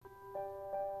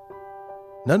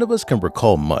None of us can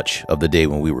recall much of the day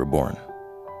when we were born.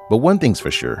 But one thing's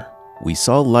for sure, we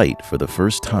saw light for the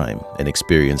first time and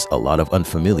experienced a lot of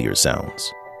unfamiliar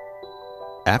sounds.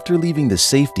 After leaving the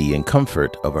safety and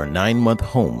comfort of our 9-month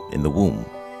home in the womb,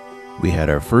 we had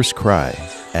our first cry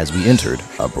as we entered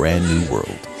a brand new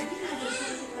world.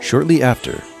 Shortly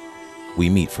after, we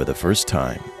meet for the first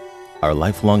time our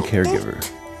lifelong caregiver,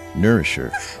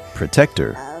 nourisher,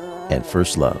 protector, and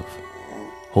first love.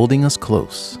 Holding us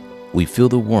close, we feel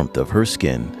the warmth of her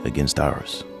skin against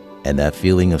ours, and that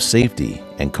feeling of safety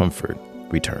and comfort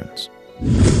returns.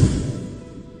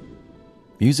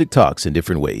 Music talks in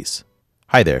different ways.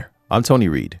 Hi there, I'm Tony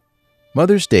Reed.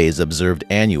 Mother's Day is observed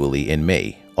annually in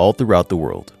May all throughout the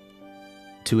world.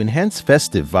 To enhance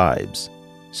festive vibes,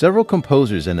 several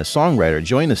composers and a songwriter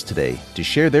join us today to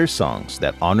share their songs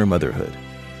that honor motherhood.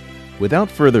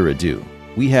 Without further ado,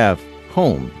 we have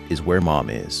Home is Where Mom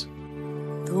Is.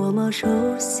 多么熟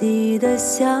悉的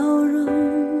笑容，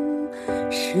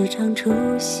时常出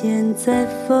现在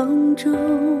风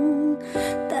中，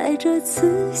带着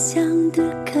慈祥的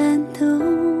感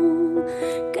动，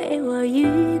给我一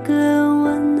个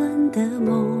温暖的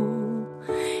梦。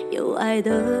有爱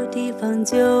的地方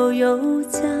就有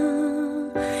家，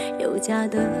有家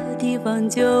的地方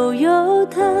就有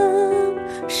他，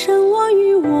生我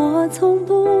与我从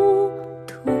不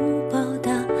图报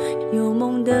答，有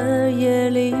梦的夜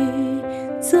里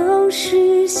总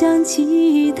是想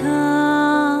起他，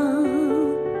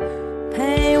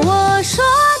陪我说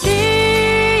第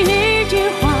一句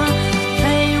话，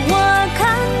陪我看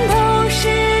透世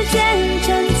间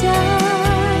真假，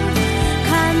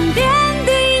看遍地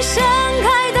盛开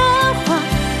的花，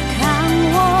看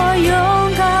我勇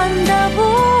敢的步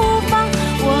伐，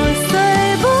我虽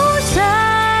不善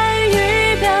于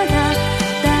表达，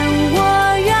但我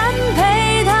愿陪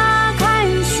他看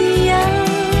夕阳，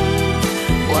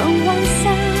问晚霞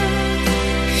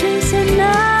实现那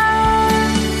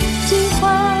句话。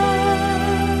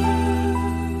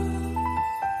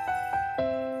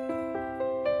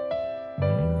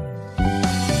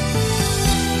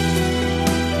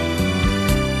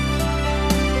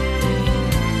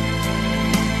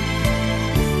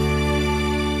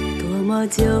多么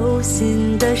揪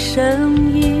心的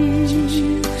声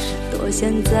音，多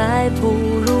想再扑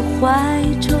入怀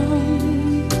中，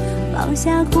放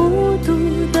下孤独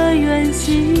的远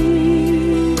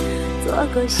行，做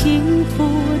个幸福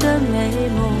的美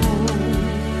梦。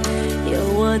有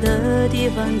我的地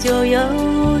方就有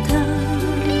他，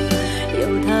有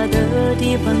他的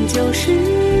地方就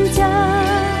是家，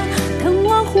疼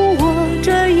我护我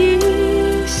这一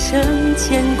生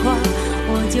牵挂，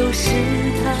我就是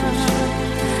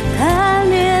他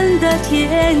恋的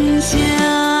天下，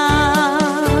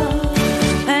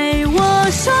陪我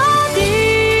说第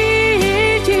一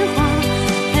句话，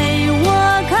陪我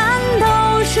看透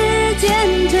世间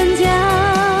真假，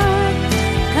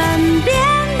看遍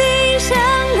地盛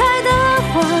开的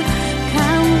花，看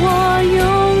我勇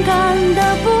敢的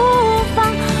步伐，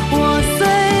我虽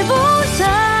不善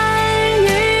于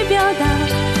表达，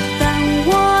但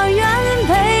我愿陪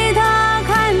他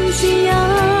看夕阳，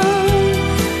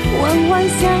问晚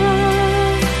霞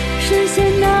实现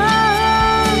那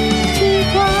句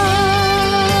话。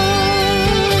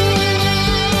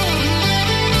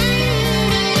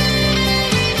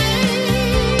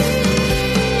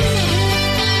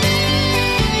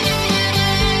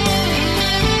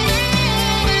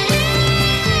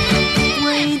为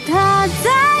他再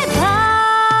跑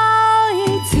一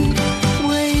次，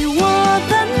为我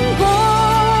奔波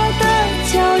的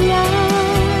脚丫，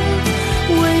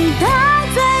为他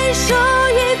再梳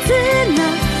一次那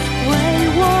为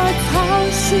我操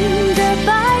心的白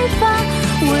发，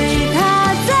为他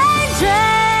再追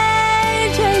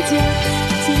究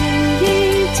剪一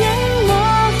剪磨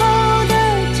后的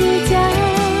指甲，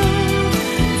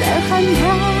再喊他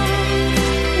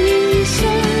一声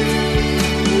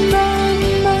妈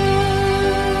妈，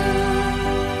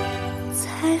再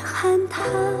喊他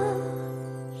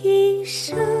一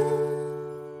声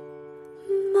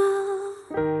妈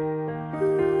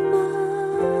妈。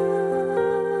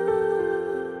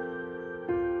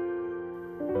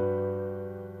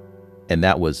And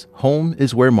that was Home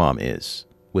is Where Mom Is,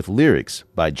 with lyrics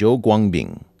by Zhou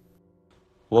Guangbing.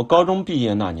 我高中毕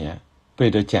业那年，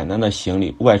背着简单的行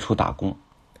李外出打工。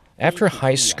 After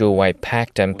high school, I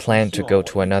packed and planned to go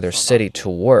to another city to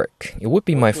work. It would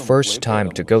be my first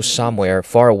time to go somewhere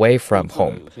far away from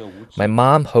home. My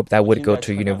mom hoped I would go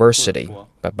to university,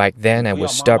 but back then I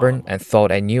was stubborn and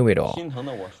thought I knew it all.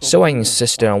 So I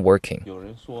insisted on working.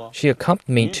 She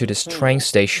accompanied me to this train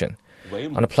station.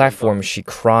 On the platform, she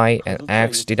cried and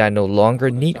asked did I no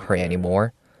longer need her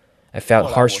anymore. I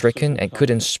felt heart-stricken and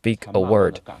couldn't speak a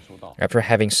word. After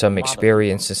having some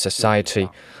experience in society,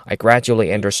 I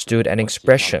gradually understood an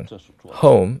expression.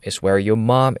 Home is where your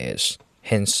mom is.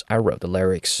 Hence, I wrote the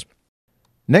lyrics.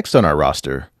 Next on our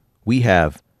roster, we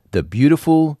have the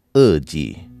beautiful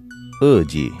Eji.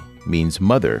 Eji means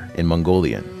mother in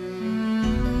Mongolian.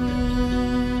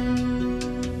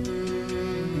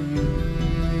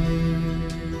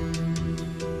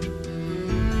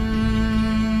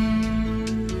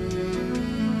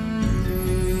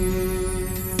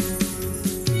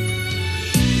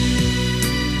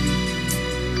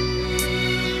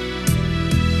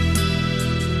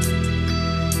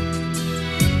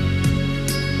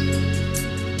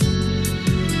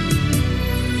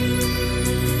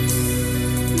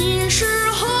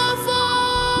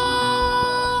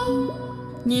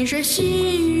你是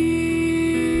细雨，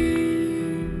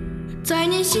在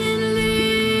你心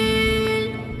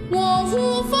里，我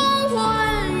呼风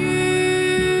唤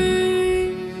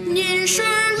雨。您是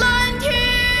蓝天，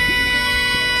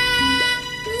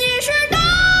你是大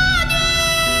地，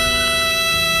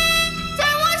在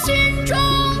我心中，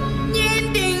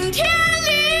您顶天立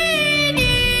地。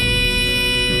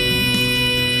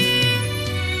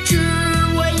只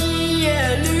为一叶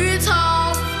绿草，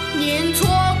您错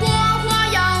过。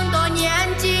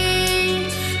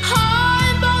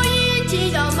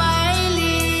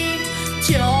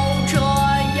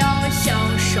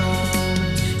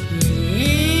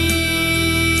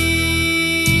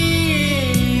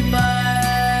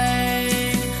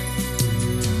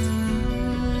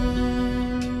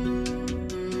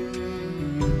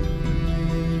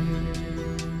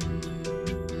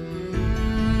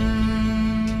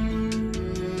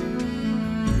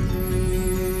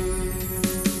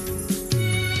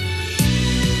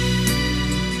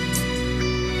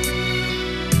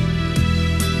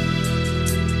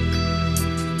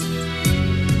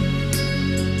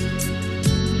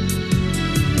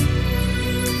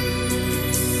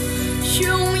雄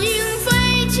鹰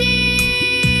飞起，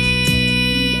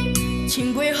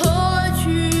情归何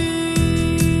去？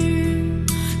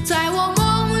在我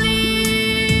梦里，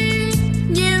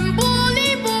您不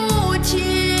离不弃。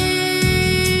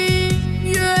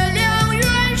月亮圆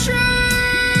是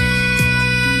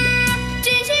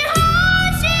金星和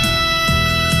谐，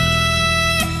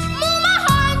木马汉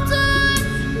子，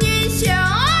您相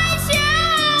爱相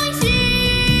惜。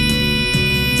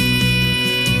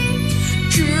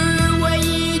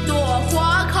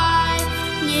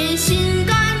心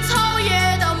甘草野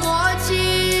的默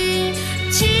契，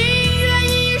情愿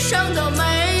一生的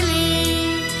美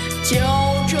丽，就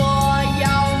这样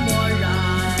默然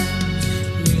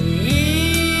一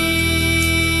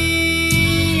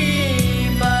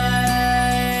杯。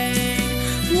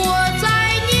我在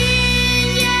你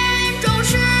眼中是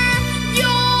永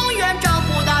远长不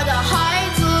大的孩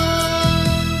子，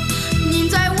您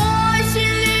在我心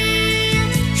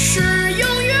里是永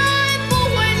远。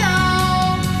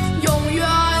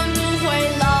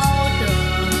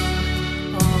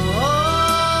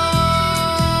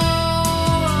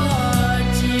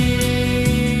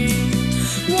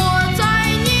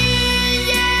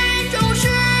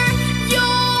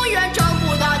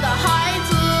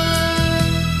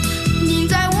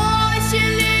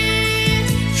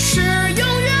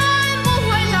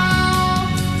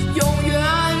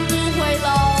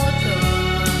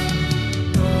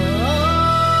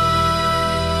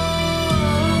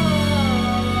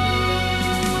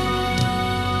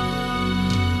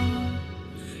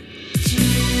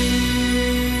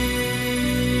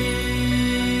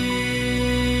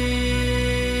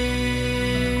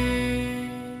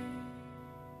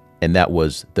And that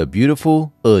was The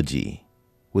Beautiful Eji,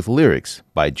 with lyrics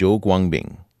by Zhou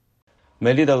Guangbing.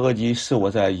 美丽的额吉是我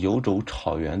在游走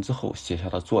草原之后写下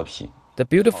的作品。The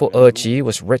Beautiful Eji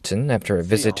was written after I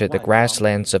visited the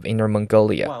grasslands of Inner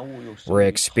Mongolia, where I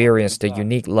experienced the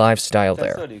unique lifestyle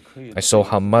there. I saw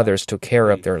how mothers took care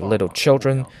of their little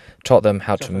children, taught them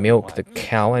how to milk the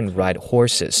cow and ride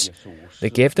horses.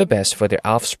 They gave the best for their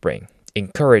offspring,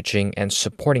 encouraging and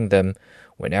supporting them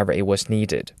whenever it was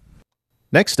needed.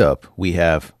 Next up, we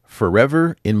have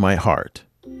Forever in My Heart.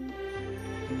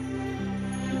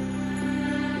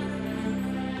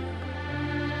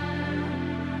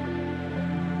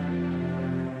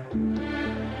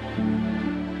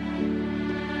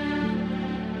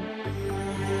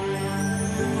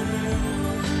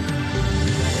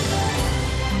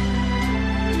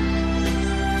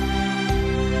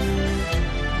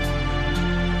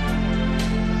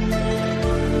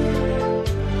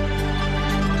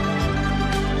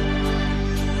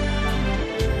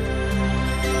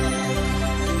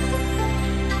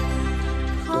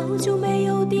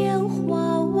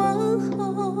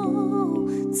 后，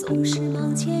总是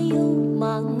忙前又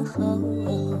忙后。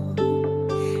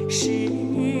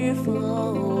是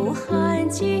否还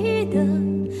记得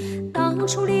当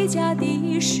初离家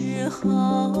的时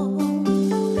候，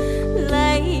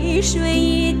泪水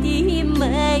一滴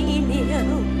没流，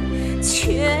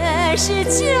却是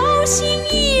揪心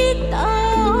一刀。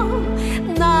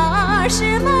那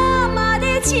是妈妈的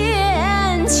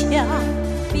坚强，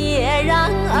别让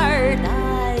儿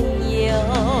担忧。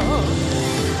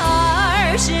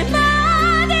儿是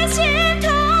妈的心头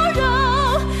肉，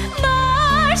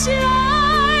妈是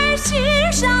儿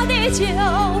心上的酒，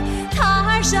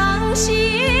她伤心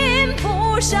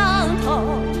不伤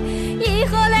透，一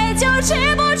盒泪就止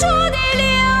不住的流。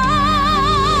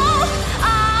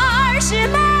儿是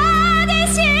妈的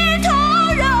心头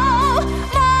肉，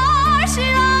妈是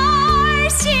儿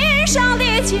心上的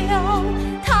酒，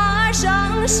她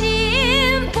伤心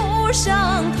不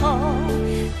伤透，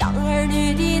当儿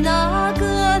女的那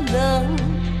个能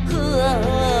和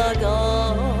够。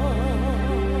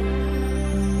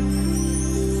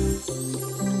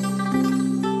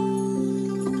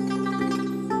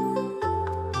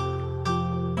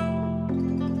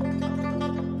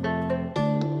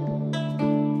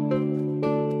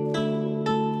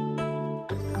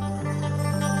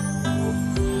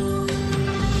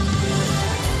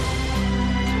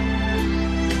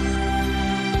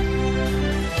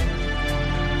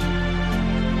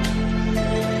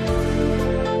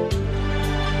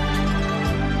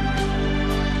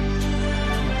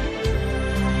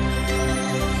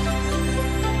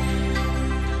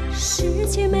世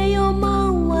界没有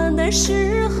忙完的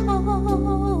时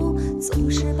候，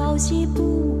总是报喜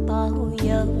不报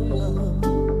忧。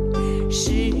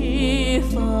是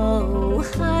否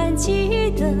还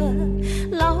记得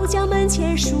老家门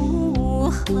前树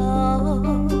后，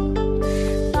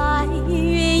白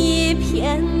云一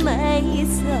片没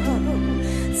走，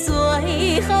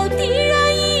最后低人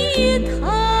一头。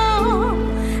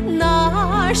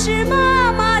那是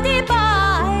妈妈的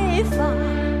白发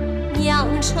酿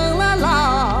成了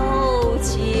老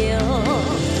酒，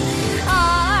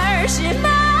儿是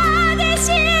妈的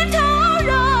心头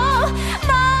肉，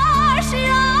妈是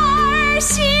儿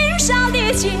心上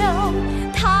的酒，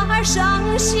她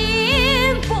伤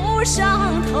心不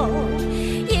伤透，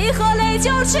一盒泪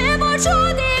就止不住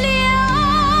的流。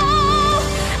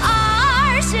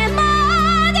儿是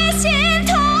妈的心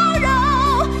头肉，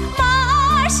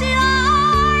妈是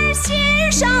儿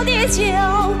心上的酒，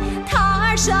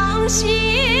她伤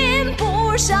心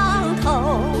不伤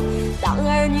透，当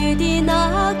儿女的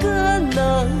那个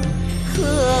能和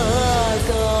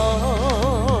够。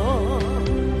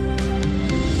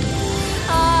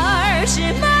儿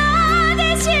是妈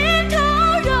的心头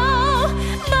肉，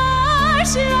妈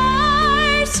是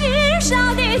儿心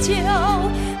上的酒，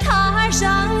她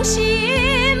伤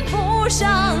心不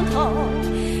伤透，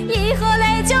一盒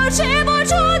泪就止不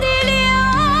住的流。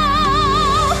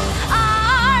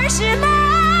儿是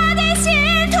妈的心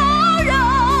头肉，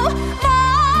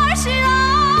妈是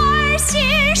儿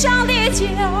心上的酒，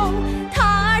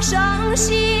她伤心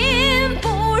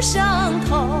不伤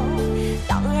透，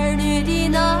当儿女的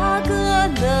那个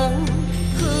能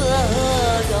和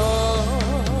够。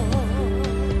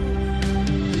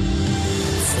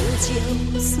辞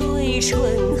9岁醇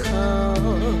厚，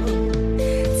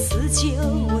辞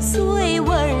9岁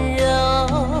温柔，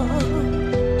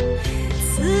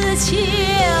辞9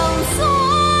岁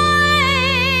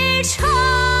长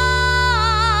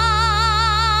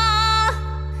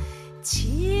久。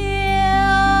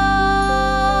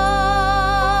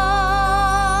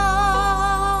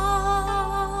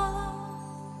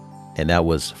And that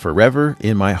was Forever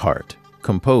in My Heart,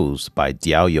 composed by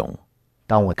Diao Yong.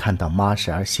 当我看到妈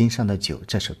是儿心上的酒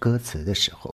这首歌词的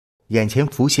时候，眼前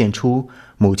浮现出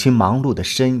母亲忙碌的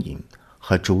身影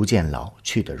和逐渐老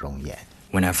去的容颜。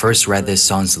When I first read this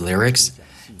song's lyrics,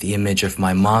 the image of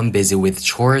my mom busy with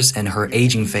chores and her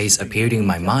aging face appeared in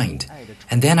my mind,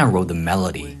 and then I wrote the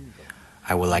melody.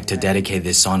 I would like to dedicate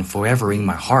this song Forever in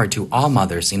My Heart to all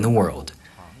mothers in the world.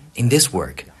 In this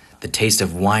work, the taste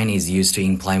of wine is used to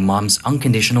imply mom's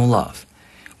unconditional love,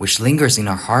 which lingers in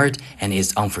our heart and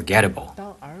is unforgettable.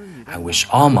 I wish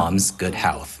all moms good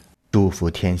health. 祝福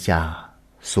天下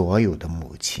所有的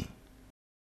母亲。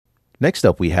 Next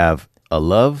up, we have A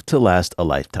Love to Last a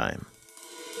Lifetime.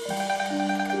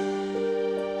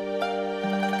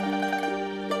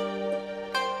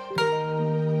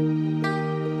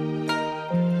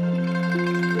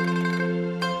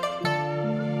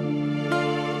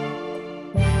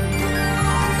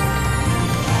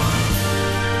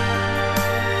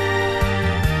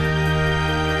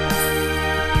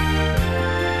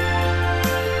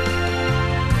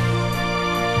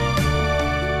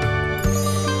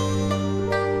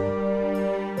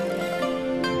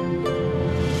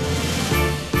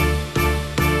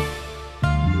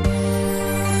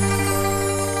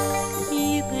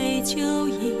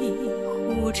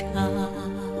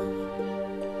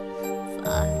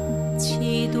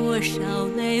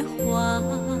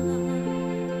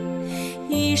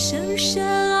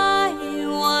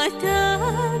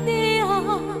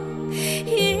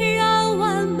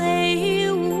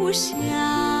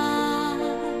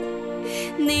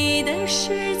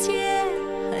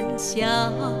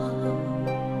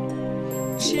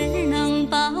 只能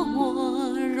把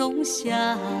我容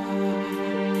下。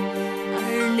而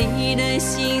你的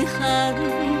心很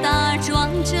大，装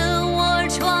着我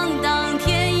闯荡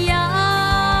天涯。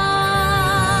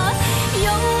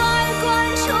用爱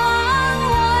贯穿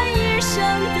我一生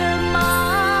的妈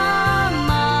妈，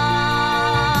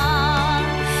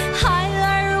孩儿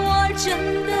我真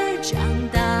的长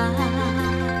大。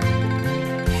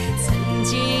曾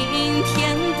经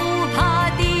天不怕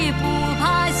地不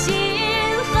怕心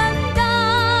很大，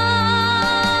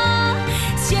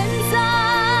现在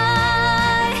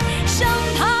生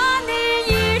怕你一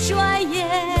转眼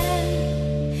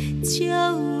就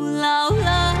老了。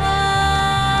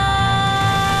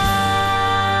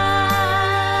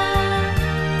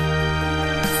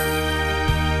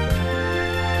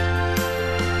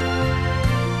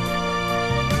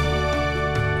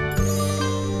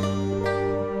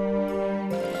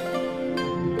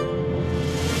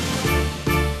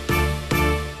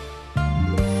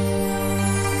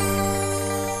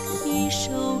一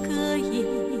首歌，一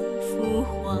幅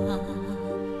画，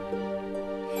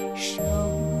收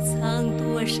藏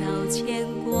多少牵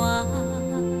挂。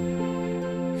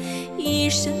一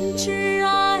生只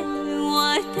爱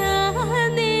我的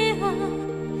你啊，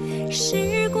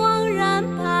时光染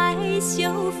白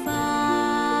秀发。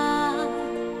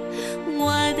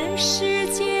我的世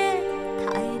界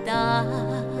太大，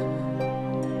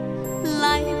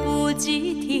来不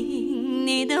及听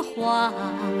你的话。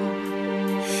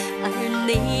而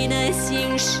你的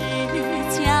心事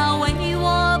佳，为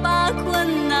我把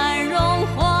困难融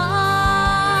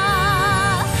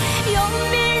化，用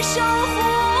命守护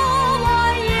我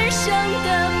一生的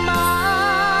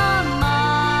妈妈，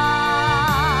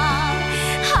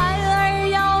孩儿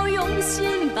要用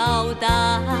心报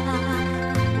答，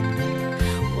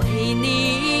为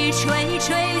你垂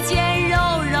垂肩，柔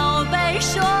柔背，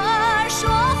说说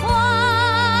话。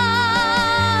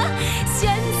现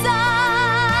在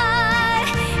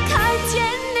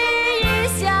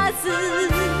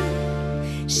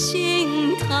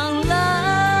心疼了，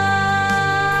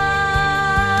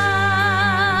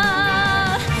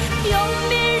用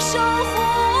命守护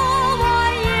我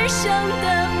一生的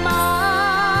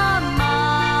妈妈，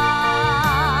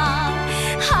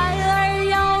孩儿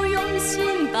要用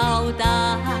心报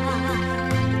答，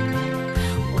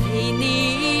为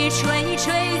你垂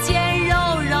垂肩，柔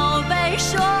柔背，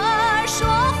说说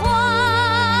话。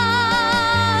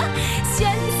现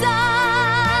在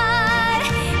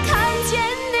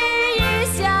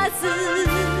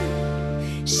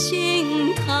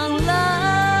心疼了，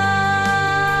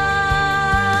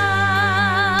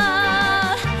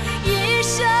一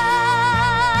生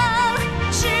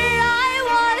只爱我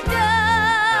的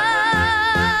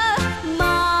妈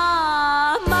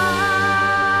妈。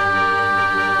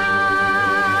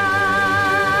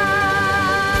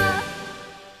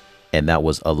And that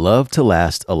was A Love to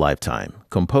Last a Lifetime,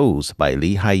 composed by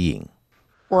Li Haiying.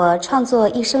 我创作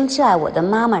《一生只爱我的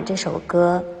妈妈》这首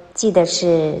歌，记得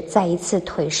是在一次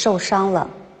腿受伤了。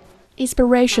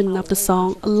Inspiration of the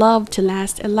song A Love to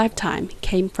Last a Lifetime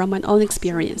came from my own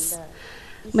experience.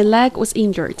 My leg was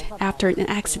injured after an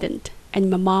accident, and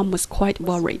my mom was quite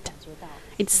worried.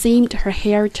 It seemed her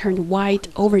hair turned white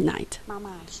overnight.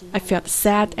 I felt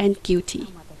sad and guilty.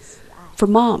 For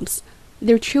moms,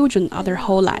 their children are their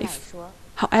whole life.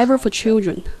 However, for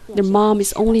children, their mom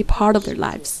is only part of their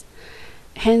lives.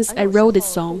 Hence, I wrote this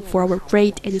song for our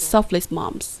great and selfless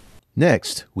moms.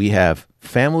 Next, we have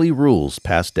Family Rules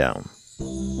Passed Down.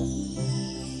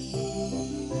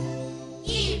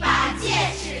 一把戒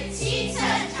尺七寸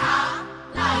长，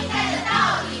老一代的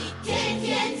道理天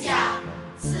天讲，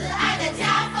慈爱的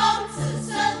家风子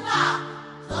孙望，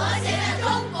和谐的中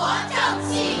国正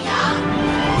气扬。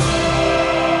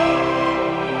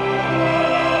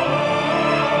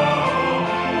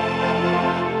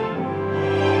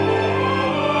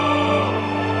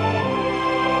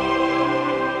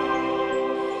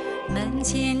门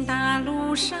前大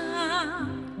路上，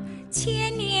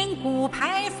千年古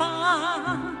牌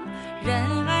坊，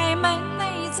人爱门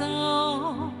内走，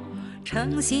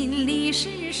诚信历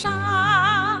史上，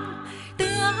德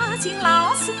景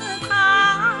老祠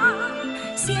堂，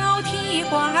小题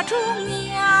挂中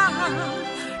央，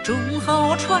忠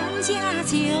厚传家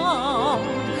久，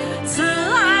慈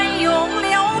爱永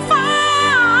流芳。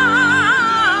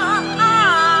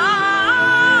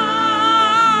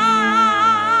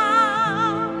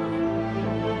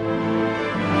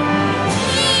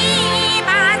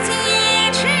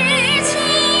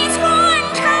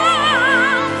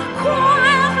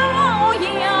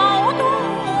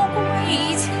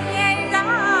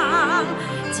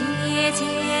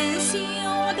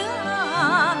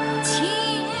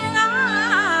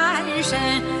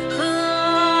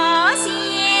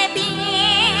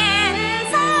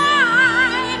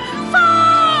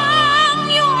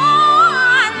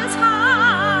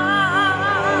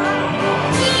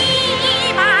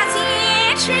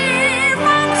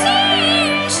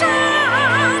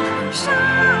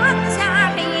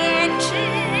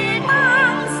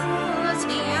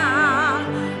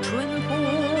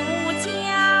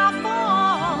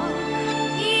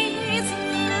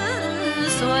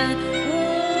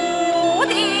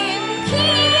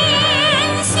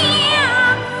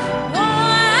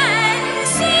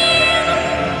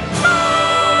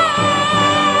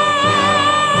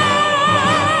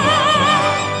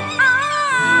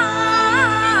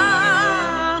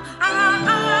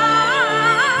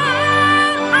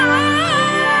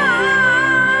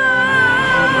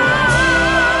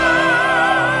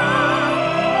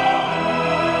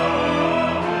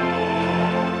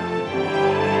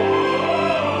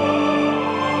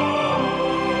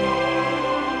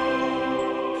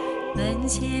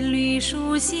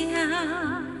下，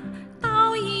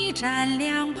到驿站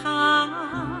两旁，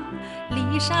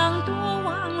礼尚多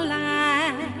往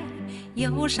来，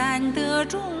友善的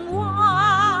众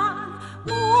望。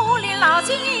睦邻老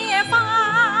街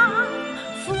坊，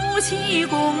夫妻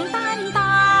共担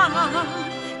当，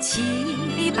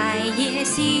齐拜也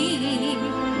行，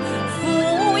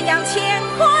抚养乾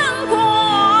坤广。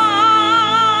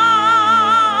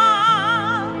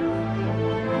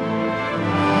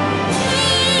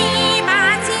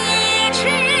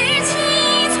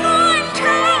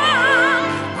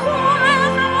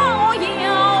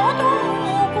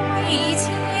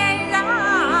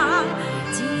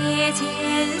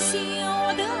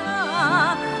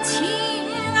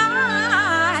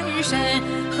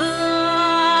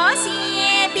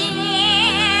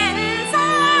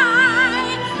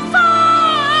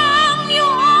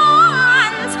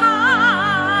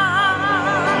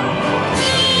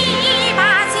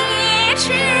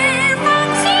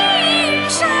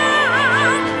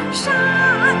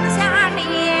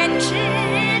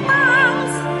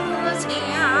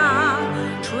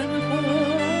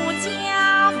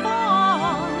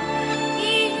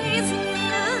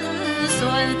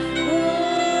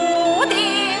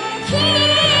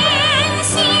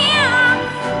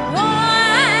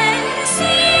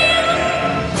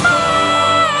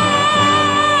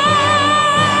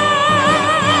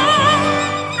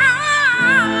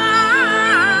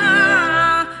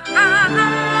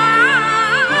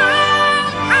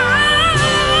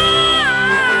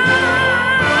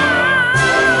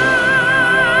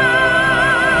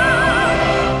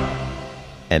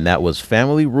And that was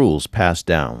Family Rules Passed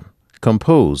Down,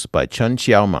 composed by Chen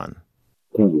Xiaoman.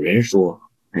 古人说，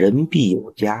人必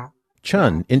有家。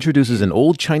 Chen introduces an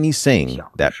old Chinese saying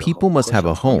that people must have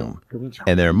a home,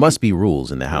 and there must be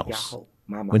rules in the house.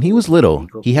 When he was little,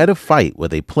 he had a fight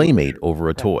with a playmate over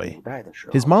a toy.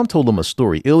 His mom told him a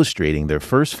story illustrating their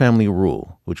first family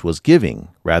rule, which was giving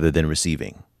rather than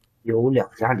receiving. 有两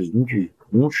家邻居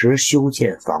同时修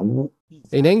建房屋。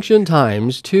 In ancient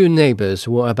times, two neighbors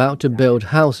were about to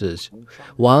build houses.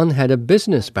 One had a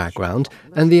business background,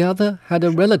 and the other had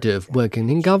a relative working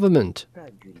in government.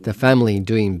 The family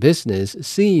doing business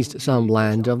seized some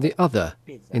land of the other.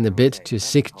 In a bid to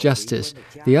seek justice,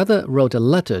 the other wrote a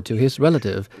letter to his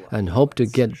relative and hoped to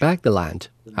get back the land.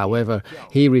 However,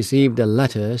 he received a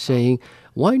letter saying,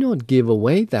 "Why not give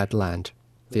away that land?"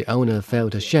 The owner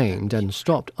felt ashamed and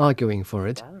stopped arguing for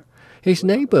it. His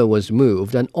neighbor was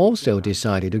moved and also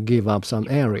decided to give up some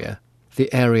area.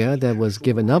 The area that was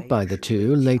given up by the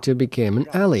two later became an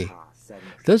alley.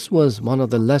 This was one of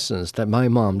the lessons that my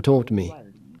mom taught me.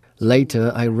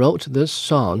 Later, I wrote this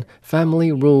song,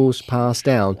 Family Rules Passed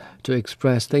Down, to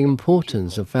express the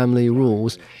importance of family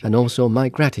rules and also my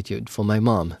gratitude for my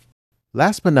mom.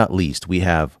 Last but not least, we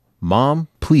have Mom,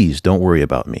 Please Don't Worry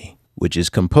About Me, which is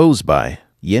composed by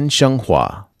Yan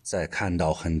Shenghua.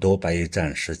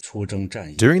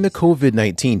 During the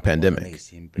COVID-19 pandemic,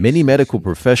 many medical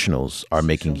professionals are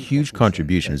making huge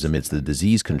contributions amidst the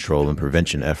disease control and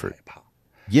prevention effort.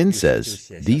 Yin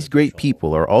says these great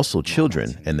people are also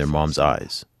children in their mom's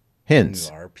eyes.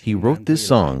 Hence, he wrote this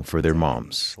song for their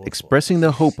moms, expressing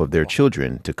the hope of their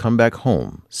children to come back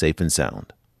home safe and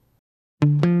sound.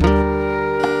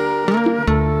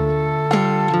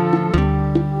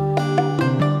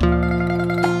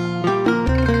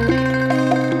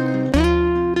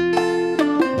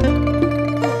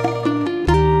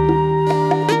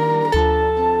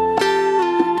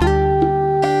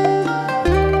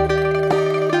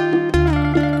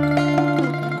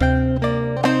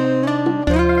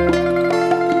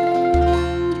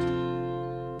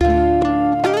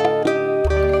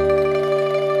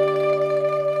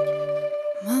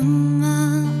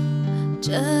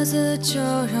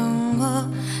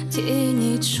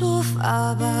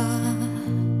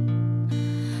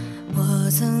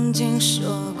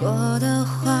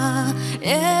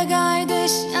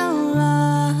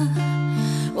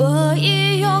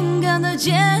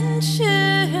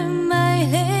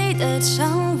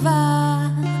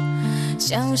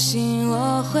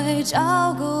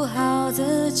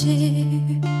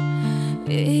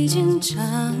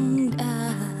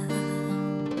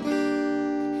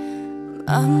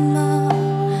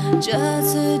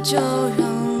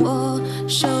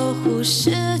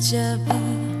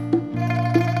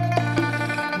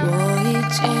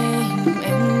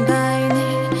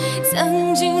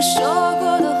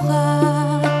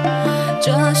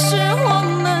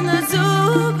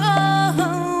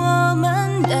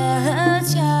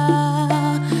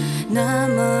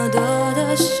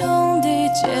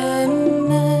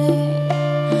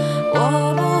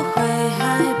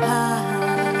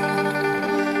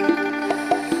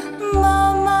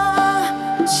 Mama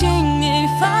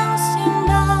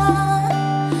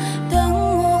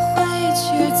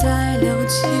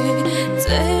起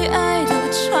最爱的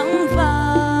长发。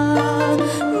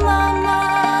妈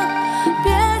妈，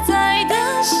别再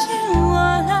担心我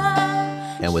了。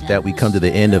 And with that, we come to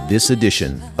the end of this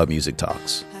edition of Music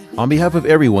Talks. On behalf of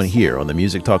everyone here on the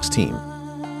Music Talks team,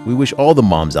 we wish all the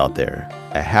moms out there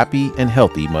a happy and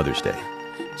healthy Mother's Day.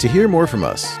 To hear more from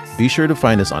us, be sure to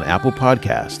find us on Apple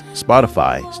Podcasts,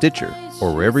 Spotify, Stitcher,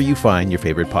 or wherever you find your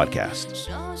favorite podcasts.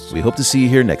 We hope to see you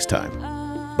here next time.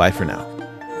 Bye for now.